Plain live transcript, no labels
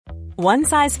One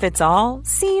size fits all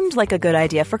seemed like a good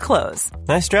idea for clothes.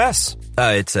 Nice dress.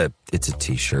 It's a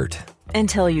t-shirt.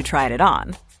 Until you tried it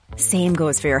on. Same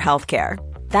goes for your healthcare.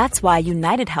 That's why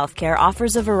United Healthcare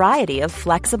offers a variety of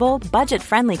flexible,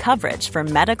 budget-friendly coverage for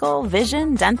medical,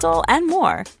 vision, dental, and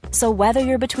more. So whether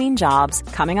you're between jobs,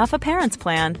 coming off a parent's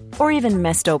plan, or even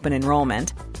missed open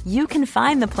enrollment, you can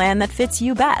find the plan that fits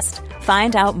you best.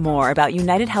 Find out more about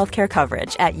United Healthcare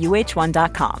coverage at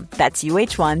uh1.com. That's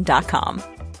uh1.com.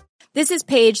 This is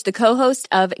Paige, the co-host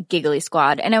of Giggly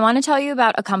Squad, and I want to tell you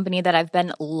about a company that I've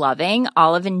been loving,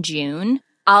 Olive & June.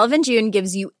 Olive & June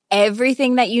gives you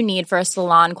everything that you need for a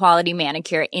salon-quality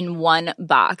manicure in one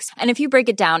box. And if you break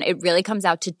it down, it really comes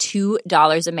out to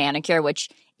 $2 a manicure, which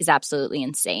is absolutely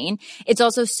insane. It's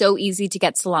also so easy to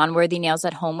get salon-worthy nails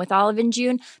at home with Olive &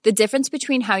 June. The difference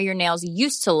between how your nails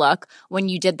used to look when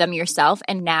you did them yourself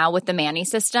and now with the Mani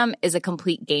system is a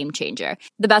complete game changer.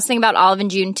 The best thing about Olive &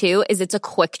 June, too, is it's a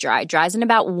quick dry. Dries in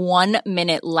about 1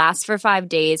 minute, lasts for 5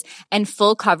 days, and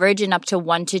full coverage in up to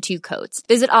 1 to 2 coats.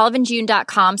 Visit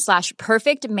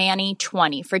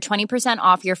oliveandjune.com/perfectmani20 for 20%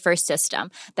 off your first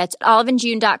system. That's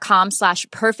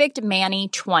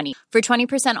oliveandjune.com/perfectmani20 for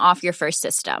 20% off your first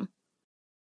system.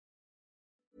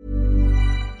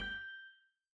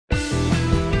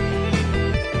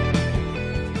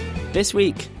 This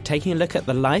week, taking a look at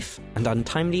the life and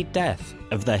untimely death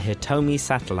of the Hitomi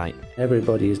satellite.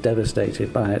 Everybody is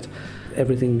devastated by it.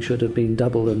 Everything should have been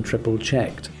double and triple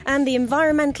checked. And the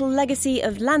environmental legacy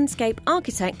of landscape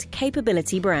architect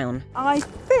Capability Brown. I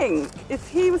think if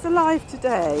he was alive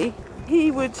today,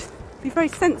 he would be very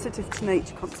sensitive to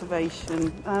nature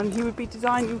conservation, and he would be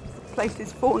designing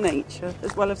places for nature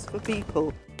as well as for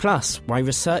people. Plus, why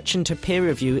research into peer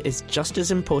review is just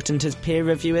as important as peer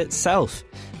review itself.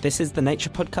 This is the Nature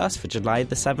Podcast for July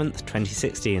the 7th,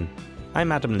 2016. I'm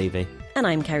Adam Levy. And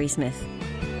I'm Kerry Smith.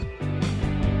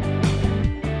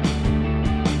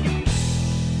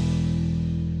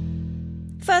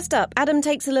 First up, Adam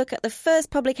takes a look at the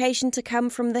first publication to come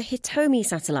from the Hitomi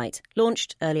satellite,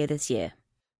 launched earlier this year.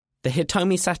 The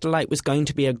Hitomi satellite was going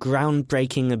to be a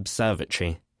groundbreaking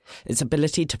observatory. Its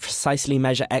ability to precisely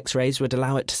measure X-rays would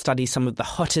allow it to study some of the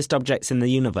hottest objects in the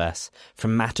universe,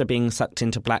 from matter being sucked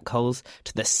into black holes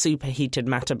to the superheated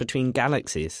matter between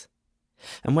galaxies.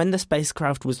 And when the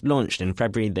spacecraft was launched in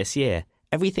February this year,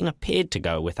 everything appeared to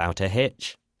go without a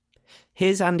hitch.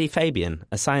 Here's Andy Fabian,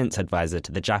 a science advisor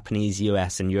to the Japanese,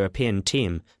 US and European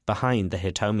team behind the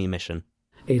Hitomi mission.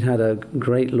 It had a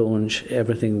great launch,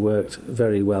 everything worked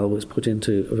very well, was put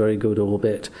into a very good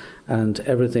orbit, and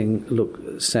everything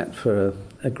looked set for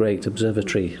a great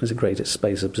observatory. It was a great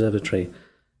space observatory.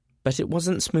 But it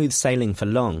wasn't smooth sailing for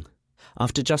long.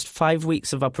 After just 5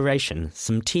 weeks of operation,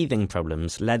 some teething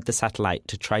problems led the satellite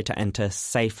to try to enter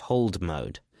safe hold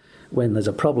mode. When there's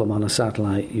a problem on a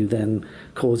satellite, you then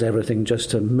cause everything just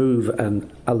to move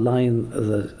and align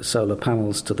the solar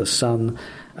panels to the sun,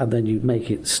 and then you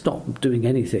make it stop doing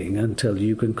anything until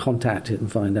you can contact it and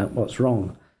find out what's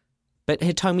wrong. But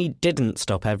Hitomi didn't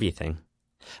stop everything.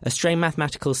 A stray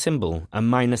mathematical symbol, a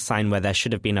minus sign where there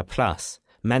should have been a plus,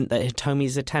 meant that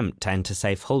Hitomi's attempt to enter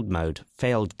safe hold mode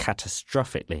failed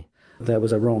catastrophically. There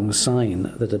was a wrong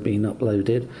sign that had been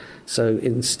uploaded, so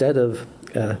instead of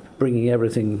bringing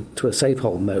everything to a safe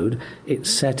hold mode, it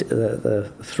set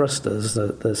the thrusters,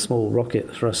 the small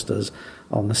rocket thrusters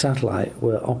on the satellite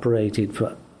were operated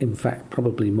for, in fact,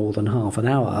 probably more than half an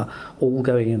hour, all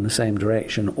going in the same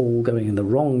direction, all going in the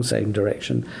wrong same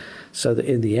direction, so that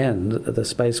in the end the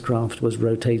spacecraft was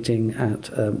rotating at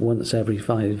once every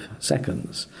 5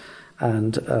 seconds.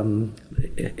 And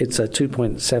it's a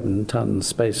 2.7-ton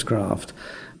spacecraft.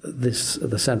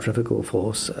 The centrifugal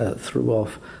force threw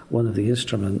off one of the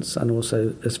instruments, and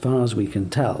also, as far as we can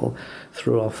tell,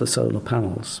 threw off the solar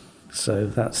panels. So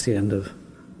that's the end of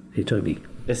Hitomi.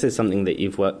 This is something that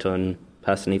you've worked on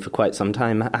personally for quite some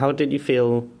time. How did you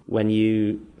feel when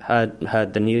you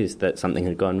heard the news that something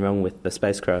had gone wrong with the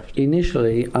spacecraft?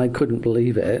 Initially, I couldn't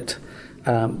believe it,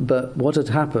 but what had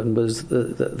happened was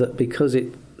that because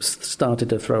it started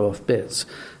to throw off bits,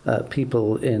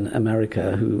 people in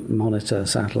America who monitor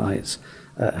satellites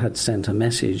had sent a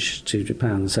message to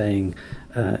Japan saying,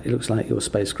 it looks like your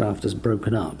spacecraft has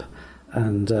broken up.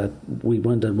 And we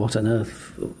wondered what on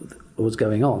earth was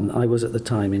going on. I was at the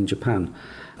time in Japan.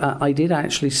 I did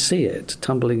actually see it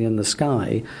tumbling in the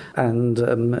sky, and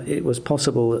it was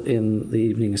possible in the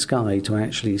evening sky to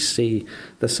actually see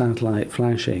the satellite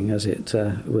flashing as it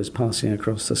was passing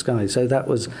across the sky. So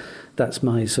that's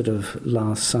my sort of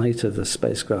last sight of the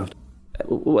spacecraft.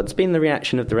 What's been the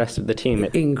reaction of the rest of the team?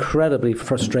 Incredibly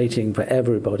frustrating for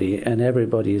everybody, and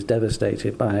everybody is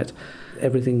devastated by it.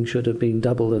 Everything should have been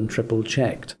double and triple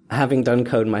checked. Having done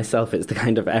code myself, it's the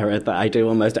kind of error that I do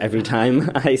almost every time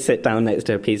I sit down next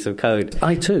to a piece of code.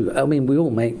 I too. I mean, we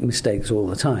all make mistakes all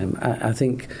the time. I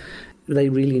think they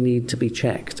really need to be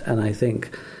checked, and I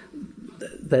think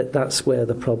that's where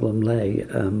the problem lay.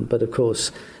 But of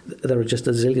course, there are just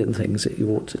a zillion things that you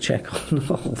ought to check on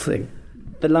the whole thing.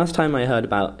 The last time I heard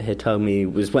about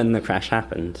Hitomi was when the crash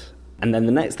happened. And then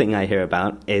the next thing I hear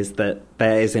about is that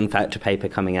there is in fact a paper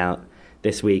coming out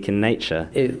this week in Nature.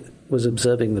 It was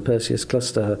observing the Perseus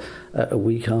cluster a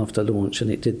week after launch, and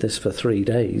it did this for 3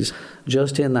 days.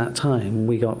 Just in that time,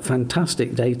 we got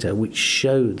fantastic data which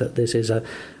showed that this is a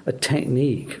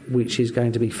technique which is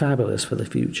going to be fabulous for the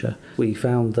future. We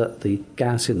found that the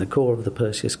gas in the core of the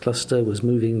Perseus cluster was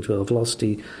moving to a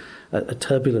velocity, a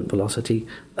turbulent velocity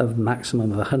of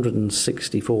maximum of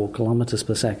 164 kilometres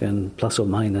per second, plus or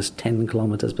minus 10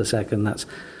 kilometres per second. That's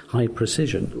high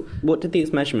precision. What did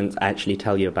these measurements actually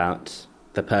tell you about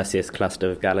the Perseus cluster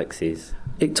of galaxies?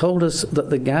 It told us that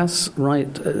the gas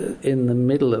right in the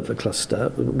middle of the cluster,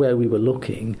 where we were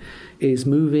looking, is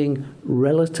moving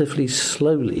relatively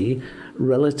slowly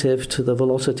relative to the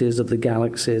velocities of the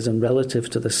galaxies and relative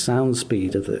to the sound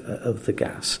speed of the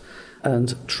gas.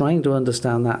 And trying to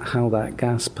understand how that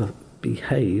gas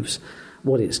behaves,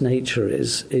 what its nature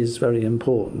is very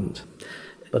important.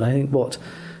 But I think what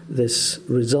this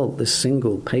result, this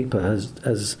single paper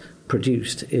has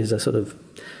produced is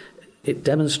it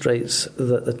demonstrates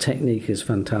that the technique is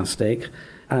fantastic,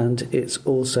 and it's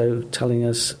also telling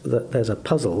us that there's a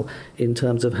puzzle in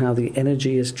terms of how the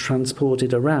energy is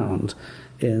transported around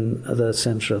in the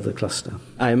centre of the cluster.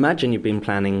 I imagine you've been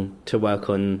planning to work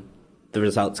on the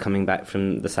results coming back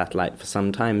from the satellite for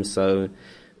some time, so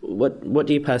what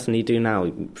do you personally do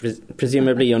now?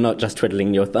 Presumably you're not just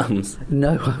twiddling your thumbs.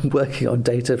 No, I'm working on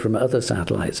data from other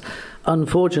satellites.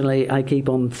 Unfortunately, I keep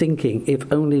on thinking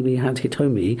if only we had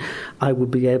Hitomi, I would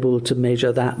be able to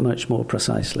measure that much more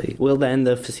precisely. Will there in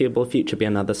the foreseeable future be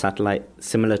another satellite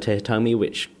similar to Hitomi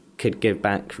which could give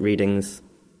back readings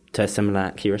to a similar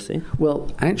accuracy?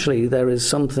 Well, actually, there is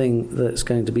something that's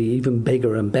going to be even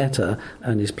bigger and better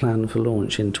and is planned for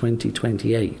launch in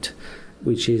 2028,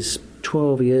 which is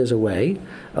 12 years away,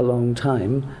 a long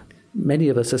time. Many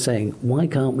of us are saying, why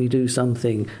can't we do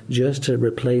something just to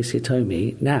replace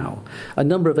Hitomi now? A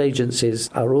number of agencies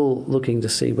are all looking to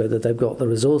see whether they've got the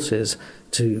resources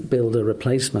to build a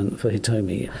replacement for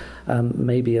Hitomi.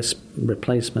 Maybe a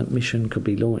replacement mission could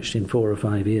be launched in 4 or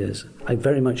 5 years. I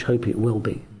very much hope it will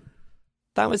be.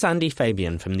 That was Andy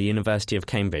Fabian from the University of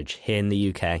Cambridge, here in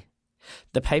the UK.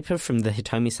 The paper from the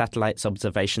Hitomi satellite's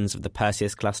observations of the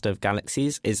Perseus cluster of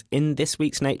galaxies is in this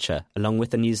week's Nature, along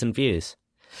with the news and views.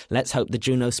 Let's hope the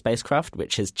Juno spacecraft,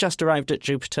 which has just arrived at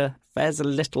Jupiter, fares a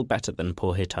little better than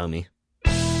poor Hitomi.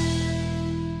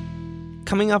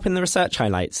 Coming up in the research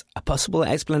highlights, a possible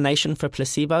explanation for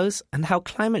placebos and how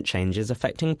climate change is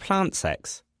affecting plant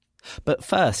sex. But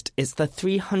first, it's the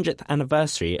 300th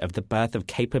anniversary of the birth of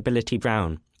Capability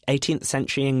Brown, 18th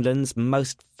century England's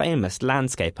most famous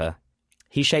landscaper.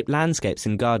 He shaped landscapes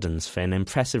in gardens for an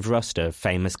impressive roster of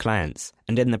famous clients,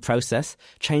 and in the process,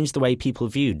 changed the way people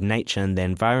viewed nature and the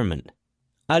environment.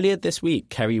 Earlier this week,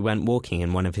 Kerry went walking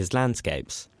in one of his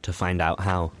landscapes to find out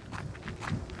how.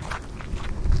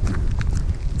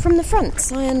 From the front,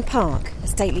 Syon Park, a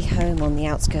stately home on the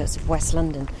outskirts of West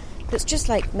London, looks just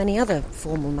like many other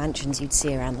formal mansions you'd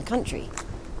see around the country.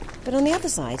 But on the other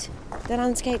side, the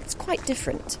landscape is quite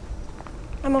different.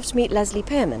 I'm off to meet Leslie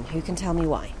Pearman, who can tell me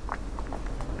why.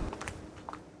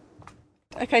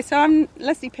 OK, so I'm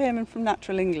Leslie Pearman from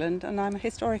Natural England, and I'm a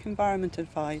Historic Environment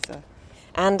Advisor.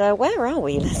 And where are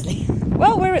we, Leslie?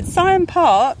 Well, we're at Syon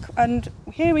Park, and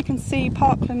here we can see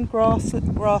parkland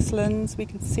grasslands, we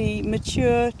can see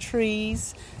mature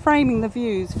trees, framing the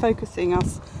views, focusing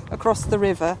us across the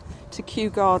river to Kew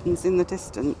Gardens in the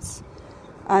distance.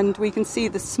 And we can see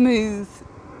the smooth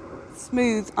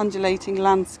undulating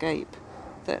landscape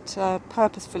that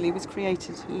purposefully was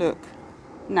created to look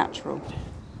natural.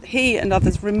 He and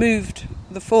others removed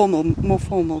the more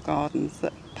formal gardens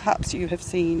that perhaps you have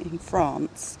seen in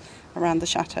France around the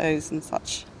chateaux and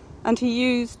such. And he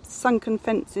used sunken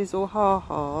fences or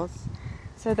ha-has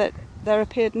so that there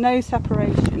appeared no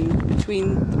separation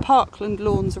between the parkland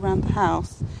lawns around the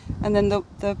house and then the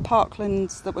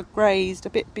parklands that were grazed a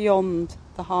bit beyond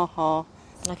the ha-ha.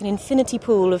 Like an infinity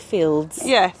pool of fields.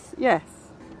 Yes.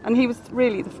 And he was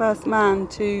really the first man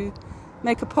to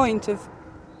make a point of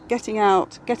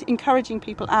encouraging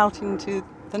people out into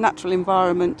the natural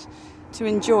environment to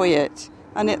enjoy it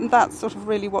And that's sort of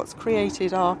really what's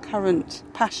created our current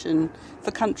passion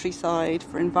for countryside,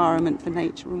 for environment, for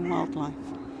nature and wildlife.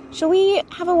 Shall we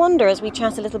have a wander as we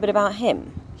chat a little bit about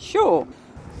him? Sure.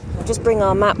 We'll just bring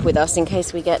our map with us in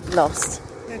case we get lost.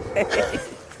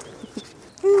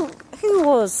 Who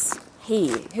was he?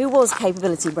 Who was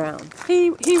Capability Brown? He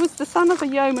was the son of a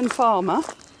yeoman farmer.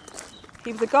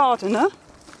 He was a gardener.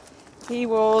 He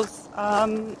was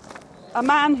a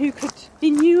man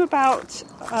he knew about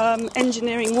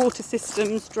engineering water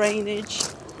systems, drainage,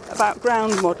 about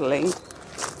ground modelling.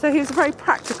 So he was a very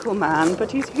practical man,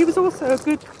 but he was also a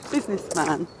good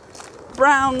businessman.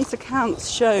 Brown's accounts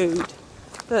showed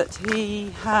that he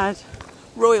had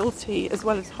royalty as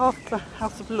well as half the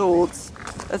House of Lords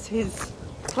as his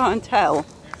clientele.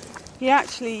 He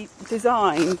actually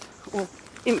designed or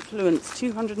influenced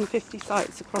 250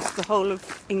 sites across the whole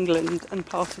of England and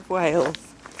part of Wales.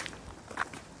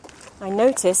 I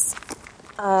notice,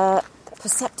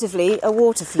 perceptively, a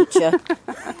water feature.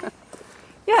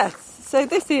 Yes, so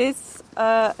this is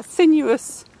a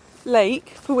sinuous lake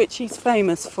for which he's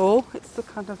famous for. It's the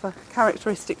kind of a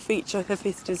characteristic feature of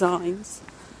his designs.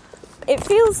 It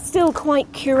feels still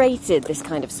quite curated, this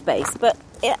kind of space, but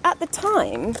at the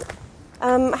time,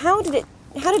 how did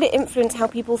it influence how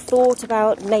people thought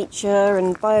about nature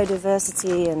and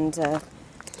biodiversity and,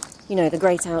 the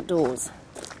great outdoors?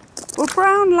 Well,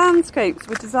 Brown landscapes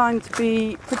were designed to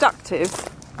be productive.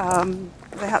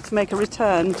 They had to make a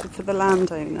return for the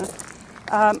landowner,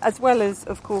 as well as,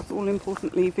 of course, all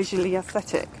importantly, visually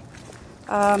aesthetic.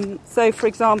 So, for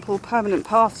example, permanent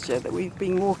pasture that we've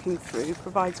been walking through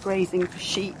provides grazing for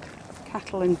sheep,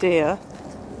 cattle and deer.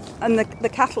 And the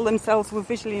cattle themselves were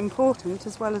visually important,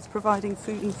 as well as providing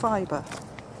food and fibre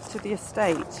to the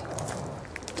estate.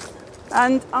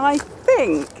 And I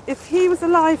think if he was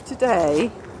alive today,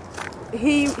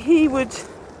 he would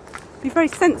be very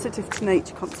sensitive to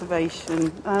nature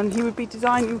conservation, and he would be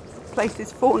designing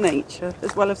places for nature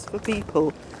as well as for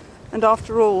people. And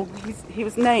after all, he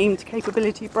was named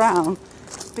Capability Brown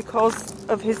because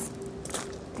of his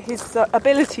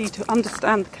ability to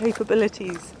understand the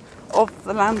capabilities of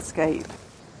the landscape.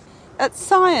 At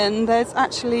Sion, there's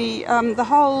actually the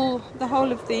whole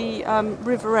of the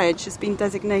river edge has been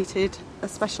designated a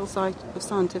special site of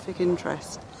scientific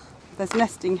interest. There's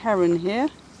nesting heron here,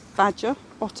 badger,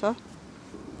 otter.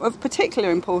 Of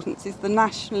particular importance is the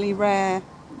nationally rare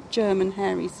German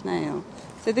hairy snail.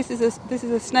 So this is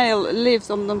a snail that lives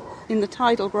in the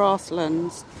tidal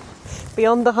grasslands.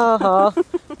 Beyond the ha-ha,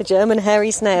 the German hairy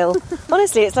snail.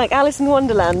 Honestly, it's like Alice in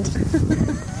Wonderland.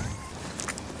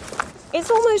 It's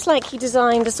almost like he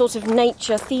designed a sort of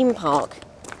nature theme park.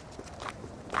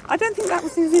 I don't think that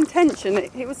was his intention.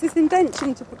 It was his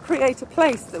intention to create a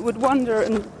place that would wonder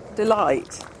and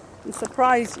delight and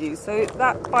surprise you. So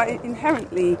that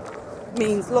inherently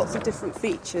means lots of different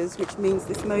features, which means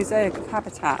this mosaic of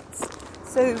habitats.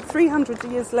 So 300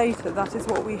 years later, that is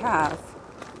what we have.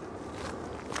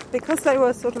 Because they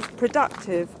were sort of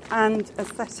productive and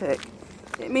aesthetic,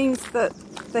 it means that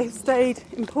they've stayed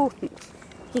important.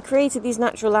 He created these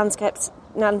natural landscapes.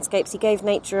 He gave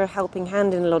nature a helping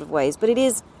hand in a lot of ways, but it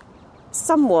is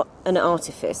somewhat an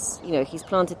artifice. He's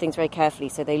planted things very carefully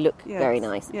so they look very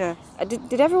nice. Yes.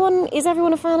 Is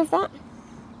everyone a fan of that?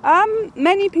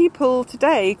 Many people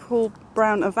today call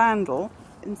Brown a vandal,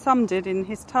 and some did in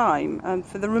his time,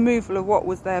 for the removal of what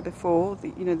was there before,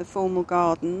 the formal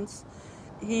gardens.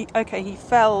 He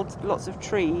felled lots of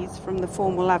trees from the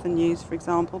formal avenues, for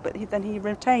example, but then he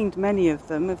retained many of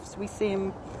them, as we see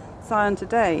in Sion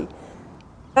today.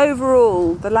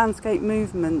 Overall, the landscape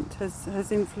movement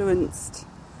has influenced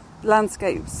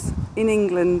landscapes in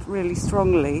England really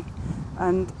strongly,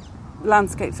 and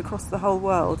landscapes across the whole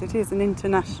world. It is an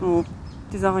international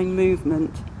design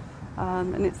movement,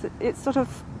 and it's sort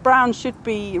of, Brown should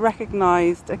be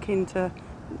recognised akin to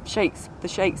the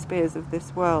Shakespeares of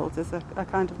this world as a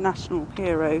kind of national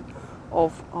hero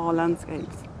of our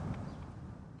landscapes.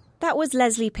 That was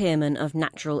Leslie Pearman of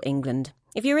Natural England.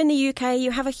 If you're in the UK,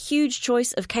 you have a huge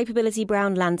choice of Capability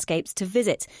Brown landscapes to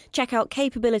visit. Check out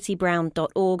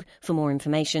capabilitybrown.org for more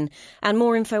information, and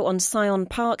more info on Sion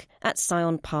Park at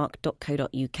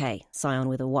sionpark.co.uk, Sion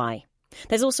with a Y.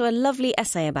 There's also a lovely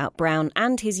essay about Brown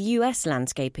and his US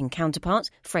landscaping counterpart,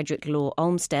 Frederick Law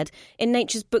Olmsted, in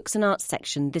Nature's Books and Arts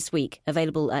section this week,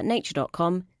 available at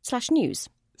nature.com/news.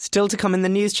 Still to come in the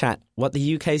news chat, what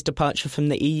the UK's departure from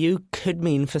the EU could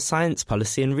mean for science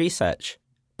policy and research.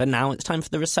 But now it's time for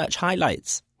the research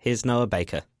highlights. Here's Noah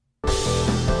Baker.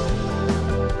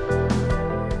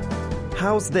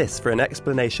 How's this for an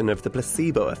explanation of the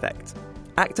placebo effect?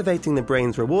 Activating the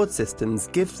brain's reward systems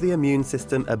gives the immune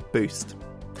system a boost.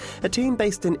 A team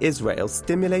based in Israel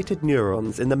stimulated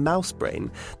neurons in the mouse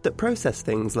brain that process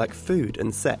things like food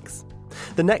and sex.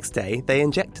 The next day, they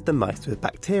injected the mice with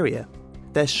bacteria.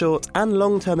 Their short and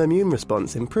long-term immune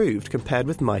response improved compared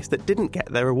with mice that didn't get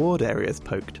their reward areas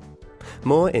poked.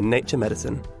 More in Nature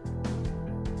Medicine.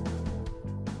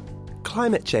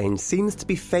 Climate change seems to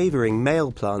be favouring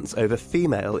male plants over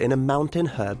female in a mountain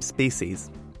herb species.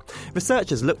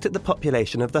 Researchers looked at the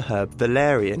population of the herb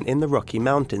valerian in the Rocky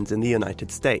Mountains in the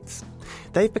United States.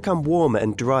 They've become warmer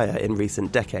and drier in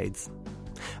recent decades.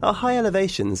 At high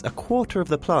elevations, a quarter of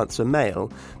the plants were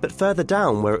male, but further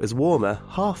down where it was warmer,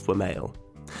 half were male.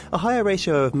 A higher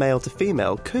ratio of male to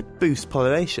female could boost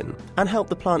pollination and help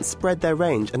the plants spread their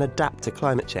range and adapt to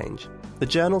climate change. The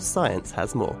journal Science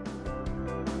has more.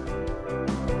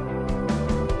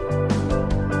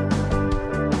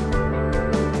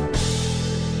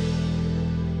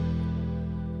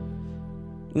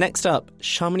 Next up,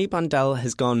 Shamini Bundell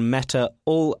has gone meta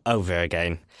all over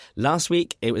again. Last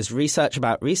week, it was research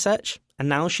about research, and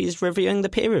now she's reviewing the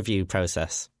peer review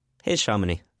process. Here's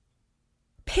Shamini.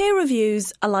 Peer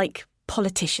reviews are like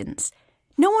politicians.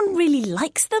 No one really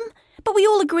likes them, but we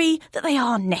all agree that they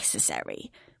are necessary.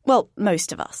 Well,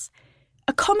 most of us.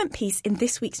 A comment piece in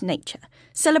this week's Nature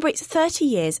celebrates 30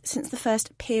 years since the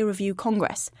first Peer Review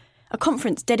Congress, a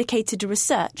conference dedicated to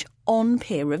research on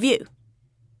peer review.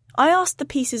 I asked the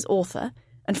piece's author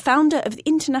and founder of the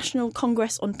International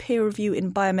Congress on Peer Review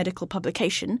in Biomedical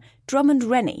Publication, Drummond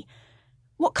Rennie,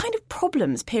 what kind of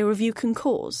problems peer review can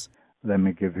cause. Let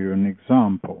me give you an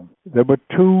example. There were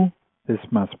this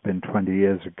must have been 20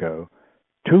 years ago,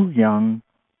 two young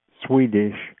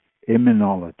Swedish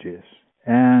immunologists,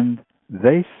 and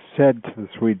they said to the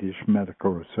Swedish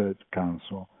Medical Research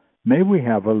Council, may we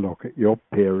have a look at your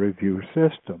peer review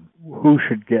system? Who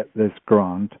should get this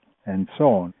grant? And so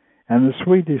on. And the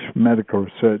Swedish Medical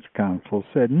Research Council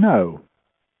said no.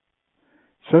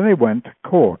 So they went to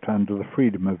court under the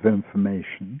Freedom of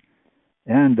Information,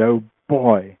 and oh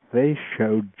boy, they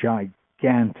showed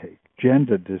gigantic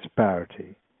gender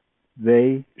disparity.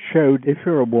 They showed if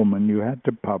you're a woman, you had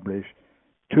to publish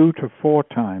 2 to 4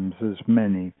 times as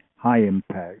many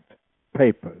high-impact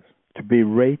papers to be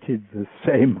rated the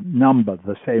same number,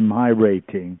 the same high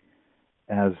rating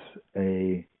as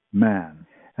a man.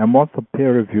 And what the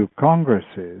peer review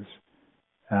congresses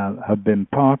have been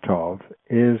part of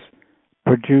is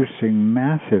producing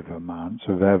massive amounts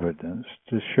of evidence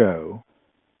to show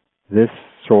this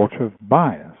sort of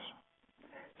bias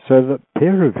so that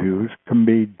peer reviews can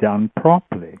be done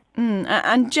properly.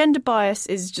 And gender bias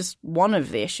is just one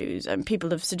of the issues. And people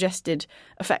have suggested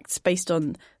effects based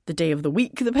on the day of the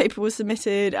week the paper was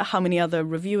submitted, how many other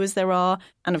reviewers there are,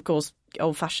 and of course,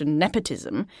 old-fashioned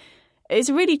nepotism. It's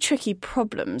a really tricky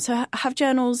problem. So have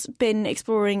journals been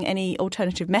exploring any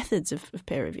alternative methods of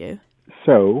peer review?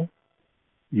 So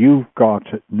you've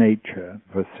got at Nature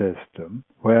the system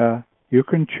where you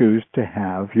can choose to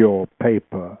have your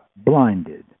paper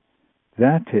blinded.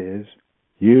 That is,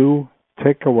 you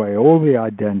take away all the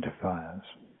identifiers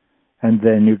and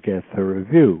then you get the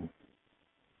review.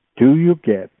 Do you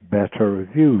get better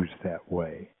reviews that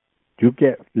way? You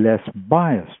get less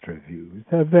biased reviews.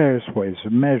 There are various ways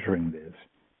of measuring this.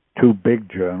 2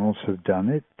 big journals have done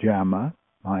it, JAMA,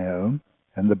 my own,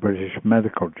 and the British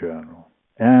Medical Journal.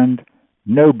 And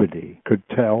nobody could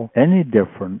tell any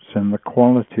difference in the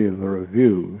quality of the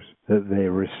reviews that they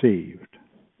received.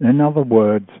 In other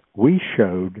words, we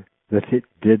showed that it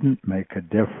didn't make a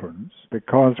difference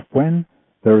because when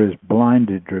there is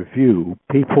blinded review,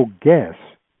 people guess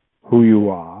who you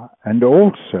are, and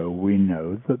also we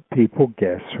know that people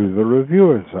guess who the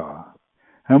reviewers are.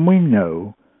 And we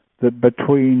know that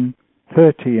between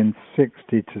 30 and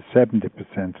 60 to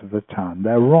 70% of the time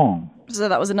they're wrong. So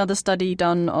that was another study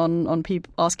done on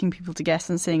people, asking people to guess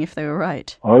and seeing if they were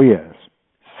right? Oh yes,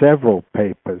 several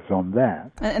papers on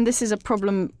that. And this is a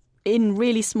problem in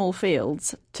really small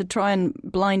fields to try and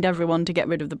blind everyone to get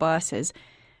rid of the biases.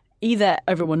 Either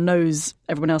everyone knows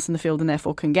everyone else in the field and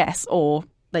therefore can guess, or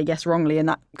they guess wrongly and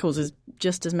that causes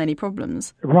just as many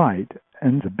problems. Right,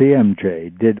 and the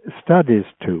BMJ did studies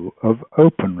too of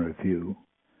open review,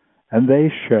 and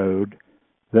they showed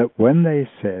that when they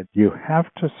said you have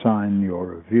to sign your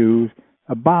reviews,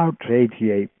 about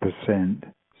 88%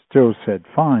 still said,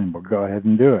 fine, we'll go ahead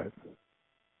and do it.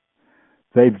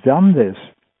 They've done this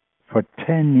for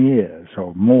 10 years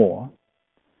or more,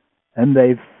 and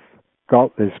they've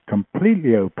got this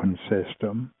completely open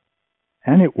system,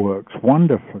 and it works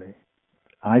wonderfully.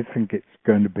 I think it's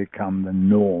going to become the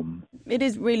norm. It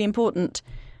is really important,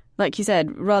 like you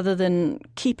said, rather than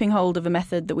keeping hold of a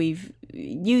method that we've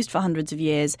used for hundreds of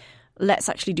years, let's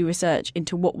actually do research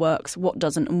into what works, what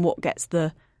doesn't, and what gets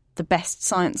the best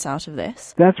science out of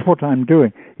this? That's what I'm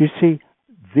doing. You see,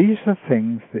 these are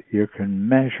things that you can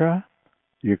measure,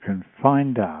 you can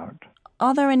find out.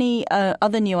 Are there any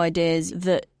other new ideas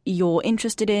that you're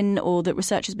interested in or that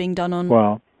research is being done on?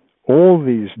 Well, all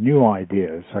these new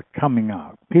ideas are coming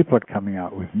out. People are coming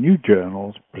out with new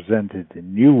journals presented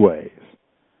in new ways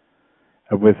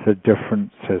with a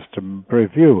different system of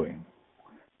reviewing.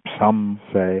 Some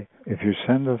say, if you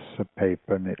send us a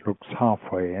paper and it looks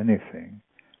halfway anything,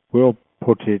 we'll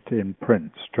put it in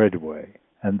print straight away.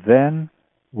 And then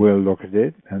we'll look at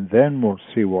it, and then we'll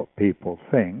see what people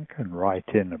think and write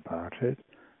in about it,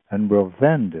 and we'll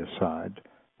then decide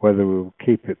whether we'll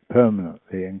keep it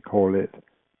permanently and call it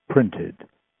printed.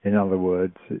 In other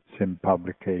words, it's in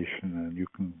publication and you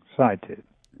can cite it.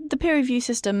 The peer review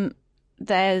system,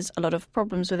 there's a lot of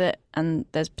problems with it, and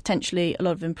there's potentially a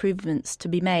lot of improvements to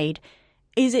be made.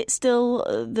 Is it still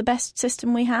the best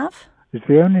system we have? It's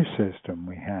the only system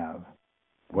we have.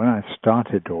 When I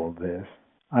started all this,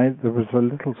 there was a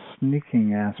little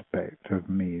sneaking aspect of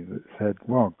me that said,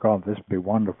 well, God, this would be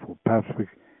wonderful. Perhaps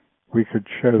we could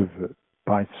show that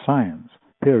by science,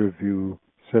 peer review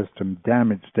system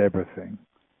damaged everything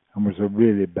and was a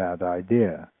really bad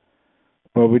idea.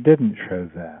 Well, we didn't show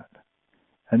that.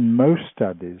 And most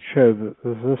studies show that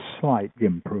there's a slight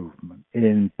improvement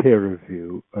in peer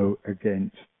review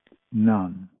against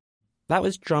none. That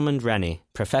was Drummond Rennie,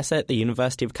 professor at the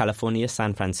University of California,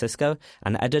 San Francisco,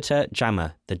 and editor at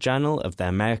JAMA, the Journal of the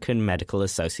American Medical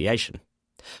Association.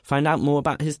 Find out more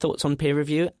about his thoughts on peer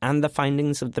review and the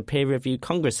findings of the peer review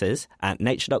congresses at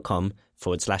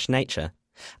nature.com/nature.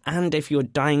 And if you're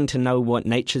dying to know what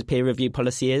Nature's peer review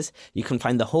policy is, you can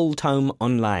find the whole tome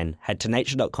online. Head to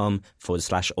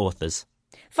nature.com/authors.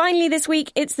 Finally this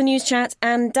week, it's the News Chat,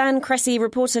 and Dan Cressy,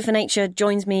 reporter for Nature,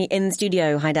 joins me in the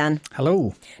studio. Hi, Dan.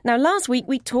 Hello. Now, last week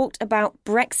we talked about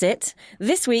Brexit.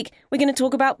 This week we're going to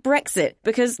talk about Brexit,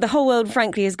 because the whole world,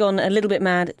 frankly, has gone a little bit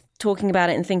mad talking about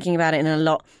it and thinking about it, and a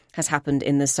lot has happened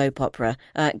in the soap opera.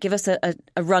 Give us a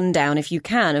rundown, if you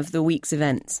can, of the week's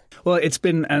events. Well, it's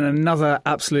been another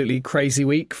absolutely crazy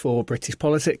week for British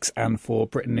politics and for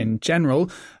Britain in general.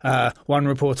 One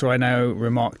reporter I know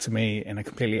remarked to me in a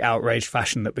completely outraged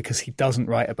fashion that because he doesn't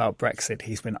write about Brexit,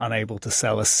 he's been unable to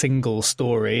sell a single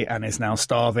story and is now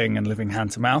starving and living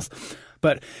hand to mouth.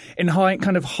 But in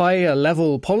higher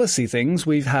level policy things,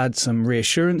 we've had some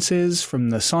reassurances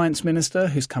from the science minister,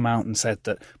 who's come out and said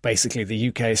that basically the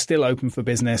UK is still open for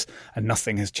business and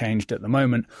nothing has changed at the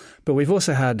moment. But we've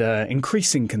also had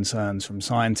increasing concerns from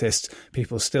scientists,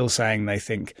 people still saying they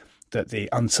think that the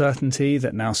uncertainty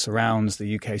that now surrounds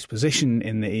the UK's position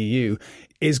in the EU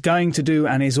is going to do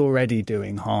and is already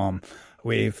doing harm.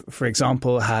 We've, for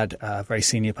example, had a very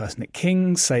senior person at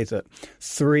King's say that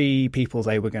 3 people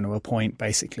they were going to appoint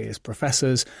basically as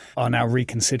professors are now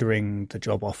reconsidering the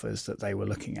job offers that they were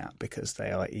looking at because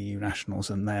they are EU nationals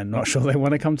and they're not sure they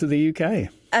want to come to the UK.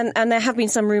 And there have been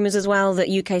some rumours as well that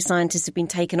UK scientists have been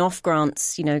taken off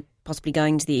grants, possibly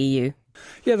going to the EU.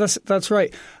 Yeah, that's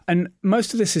right. And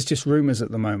most of this is just rumours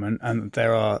at the moment, and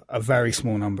there are a very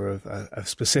small number of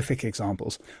specific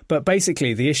examples. But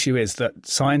basically, the issue is that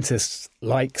scientists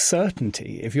like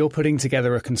certainty. If you're putting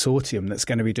together a consortium that's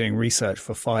going to be doing research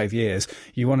for 5 years,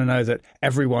 you want to know that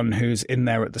everyone who's in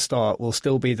there at the start will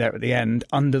still be there at the end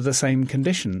under the same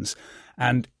conditions.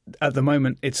 And at the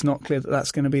moment, it's not clear that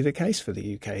that's going to be the case for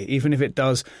the UK. Even if it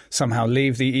does somehow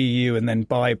leave the EU and then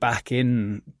buy back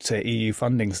into EU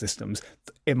funding systems,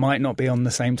 it might not be on the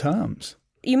same terms.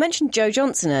 You mentioned Jo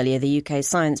Johnson earlier, the UK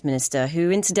science minister, who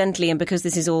incidentally, and because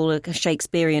this is all a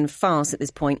Shakespearean farce at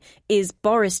this point, is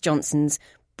Boris Johnson's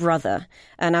brother.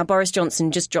 And now Boris Johnson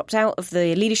just dropped out of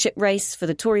the leadership race for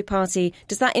the Tory party.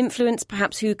 Does that influence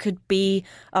perhaps who could be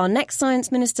our next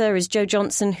science minister? Is Jo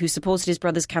Johnson, who supported his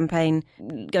brother's campaign,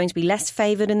 going to be less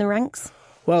favoured in the ranks?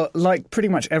 Well, like pretty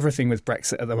much everything with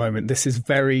Brexit at the moment, this is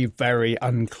very, very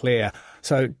unclear.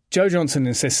 So Jo Johnson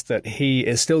insists that he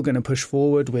is still going to push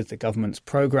forward with the government's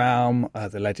programme,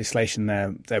 the legislation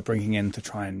they're bringing in to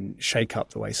try and shake up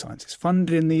the way science is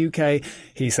funded in the UK.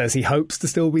 He says he hopes to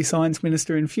still be science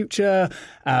minister in future.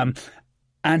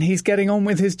 And he's getting on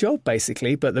with his job,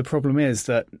 basically. But the problem is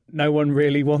that no one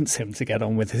really wants him to get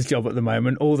on with his job at the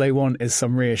moment. All they want is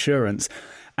some reassurance.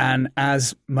 And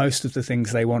as most of the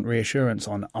things they want reassurance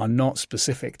on are not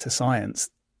specific to science,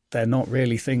 they're not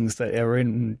really things that are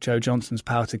in Jo Johnson's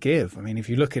power to give. I mean, if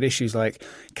you look at issues like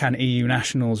can EU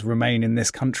nationals remain in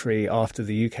this country after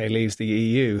the UK leaves the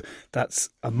EU, that's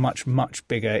a much, much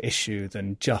bigger issue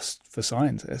than just for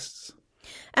scientists.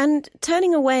 And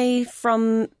turning away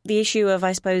from the issue of,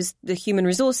 I suppose, the human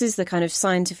resources, the kind of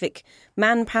scientific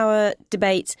manpower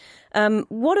debate,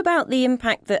 what about the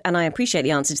impact that, and I appreciate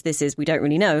the answer to this is we don't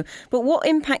really know, but what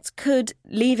impact could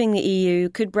leaving the EU,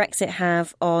 could Brexit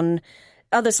have on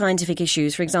other scientific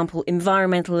issues, for example,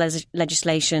 environmental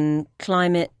legislation,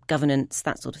 climate governance,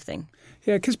 that sort of thing?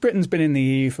 Yeah, because Britain's been in the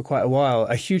EU for quite a while,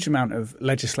 a huge amount of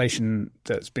legislation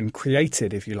that's been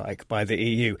created, if you like, by the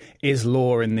EU is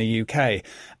law in the UK.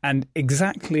 And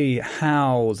exactly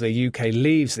how the UK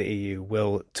leaves the EU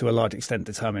will, to a large extent,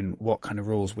 determine what kind of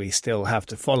rules we still have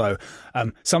to follow.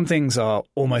 Some things are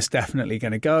almost definitely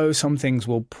going to go. Some things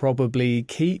will probably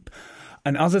keep.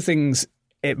 And other things,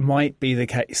 it might be the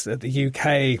case that the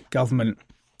UK government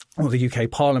or the UK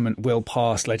Parliament will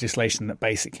pass legislation that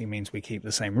basically means we keep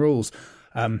the same rules.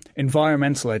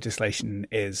 Environmental legislation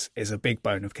is a big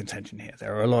bone of contention here.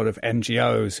 There are a lot of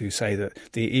NGOs who say that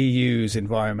the EU's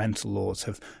environmental laws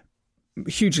have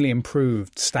hugely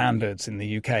improved standards in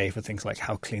the UK for things like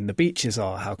how clean the beaches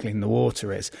are, how clean the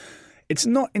water is. It's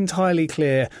not entirely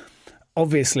clear,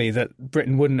 obviously, that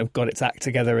Britain wouldn't have got its act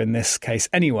together in this case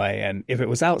anyway, and if it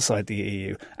was outside the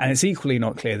EU. And it's equally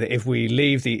not clear that if we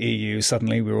leave the EU,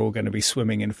 suddenly we're all going to be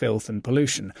swimming in filth and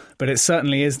pollution. But it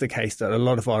certainly is the case that a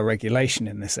lot of our regulation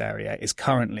in this area is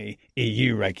currently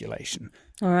EU regulation.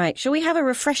 All right. Shall we have a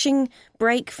refreshing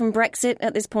break from Brexit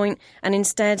at this point and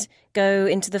instead go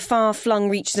into the far-flung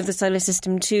reaches of the solar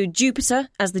system to Jupiter,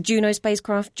 as the Juno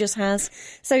spacecraft just has?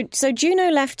 So Juno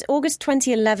left August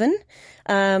 2011,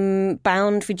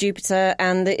 bound for Jupiter,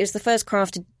 and it was the first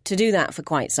craft to do that for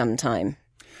quite some time.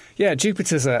 Yeah,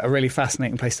 Jupiter's a really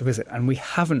fascinating place to visit, and we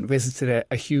haven't visited it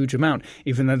a huge amount,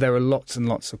 even though there are lots and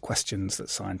lots of questions that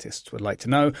scientists would like to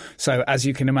know. So, as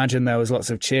you can imagine, there was lots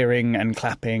of cheering and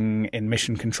clapping in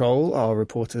Mission Control, our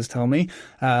reporters tell me,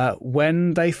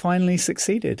 when they finally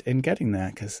succeeded in getting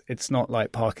there, because it's not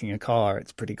like parking a car.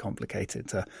 It's pretty complicated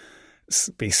to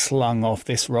be slung off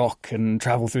this rock and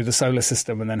travel through the solar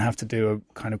system and then have to do a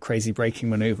kind of crazy braking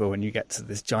maneuver when you get to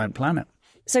this giant planet.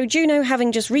 So Juno,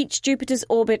 having just reached Jupiter's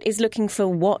orbit, is looking for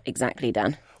what exactly,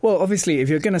 Dan? Well, obviously, if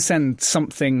you're going to send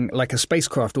something like a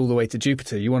spacecraft all the way to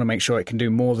Jupiter, you want to make sure it can do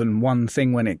more than one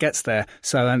thing when it gets there.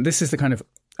 So this is the kind of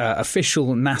official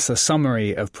NASA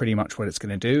summary of pretty much what it's going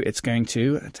to do. It's going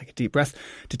to, take a deep breath,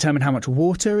 determine how much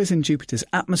water is in Jupiter's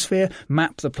atmosphere,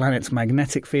 map the planet's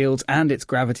magnetic fields and its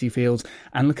gravity fields,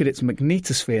 and look at its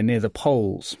magnetosphere near the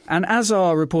poles. And as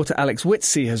our reporter Alex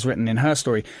Whitsey has written in her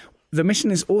story, the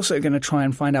mission is also going to try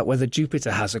and find out whether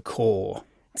Jupiter has a core.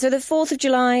 So the 4th of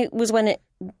July was when it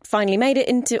finally made it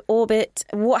into orbit.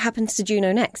 What happens to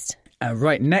Juno next?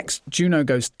 Right, next, Juno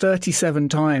goes 37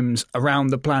 times around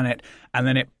the planet and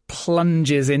then it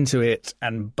plunges into it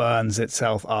and burns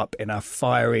itself up in a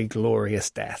fiery, glorious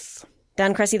death.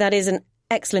 Dan Cressy, that is an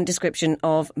excellent description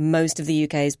of most of the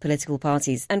UK's political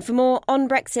parties. And for more on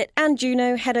Brexit and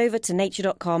Juno, head over to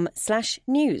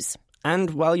nature.com/news.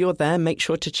 And while you're there, make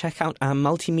sure to check out our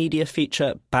multimedia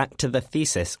feature, Back to the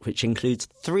Thesis, which includes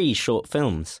 3 short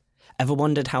films. Ever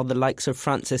wondered how the likes of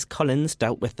Francis Collins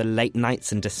dealt with the late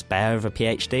nights and despair of a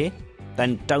PhD?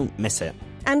 Then don't miss it.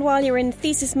 And while you're in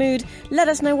thesis mood, let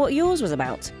us know what yours was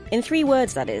about. In 3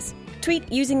 words, that is.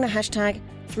 Tweet using the hashtag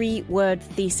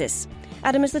 3wordthesis.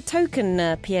 Adam, as the token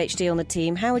PhD on the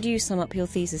team, how would you sum up your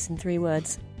thesis in 3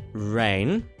 words?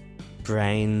 Rain,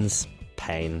 brains,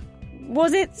 pain.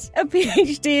 Was it a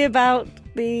PhD about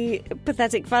the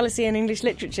pathetic fallacy in English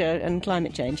literature and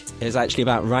climate change? It was actually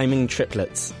about rhyming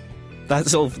triplets.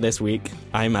 That's all for this week.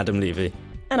 I'm Adam Levy.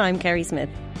 And I'm Kerry Smith.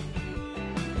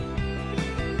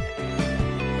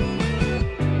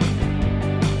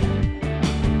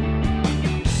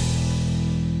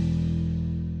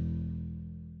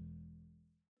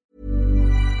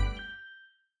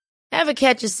 Ever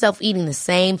catch yourself eating the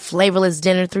same flavorless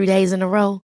dinner 3 days in a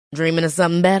row? Dreaming of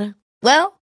something better?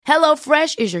 Well,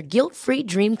 HelloFresh is your guilt-free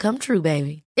dream come true,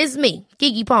 baby. It's me,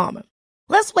 Keke Palmer.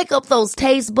 Let's wake up those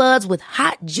taste buds with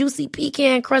hot, juicy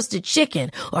pecan-crusted chicken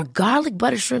or garlic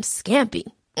butter shrimp scampi.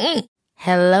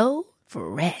 Hello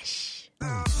Fresh.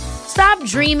 Stop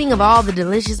dreaming of all the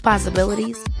delicious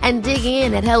possibilities and dig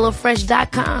in at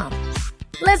HelloFresh.com.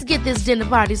 Let's get this dinner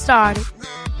party started.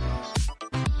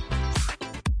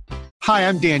 Hi,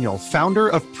 I'm Daniel, founder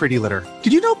of Pretty Litter.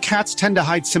 Did you know cats tend to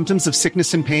hide symptoms of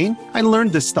sickness and pain? I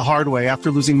learned this the hard way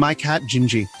after losing my cat,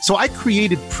 Gingy. So I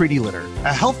created Pretty Litter,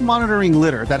 a health monitoring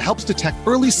litter that helps detect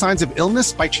early signs of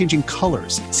illness by changing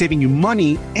colors, saving you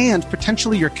money and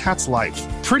potentially your cat's life.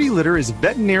 Pretty Litter is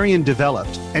veterinarian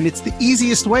developed, and it's the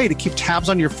easiest way to keep tabs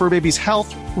on your fur baby's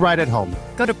health right at home.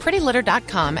 Go to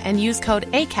prettylitter.com and use code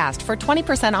ACAST for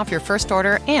 20% off your first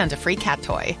order and a free cat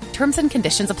toy. Terms and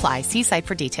conditions apply. See site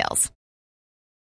for details.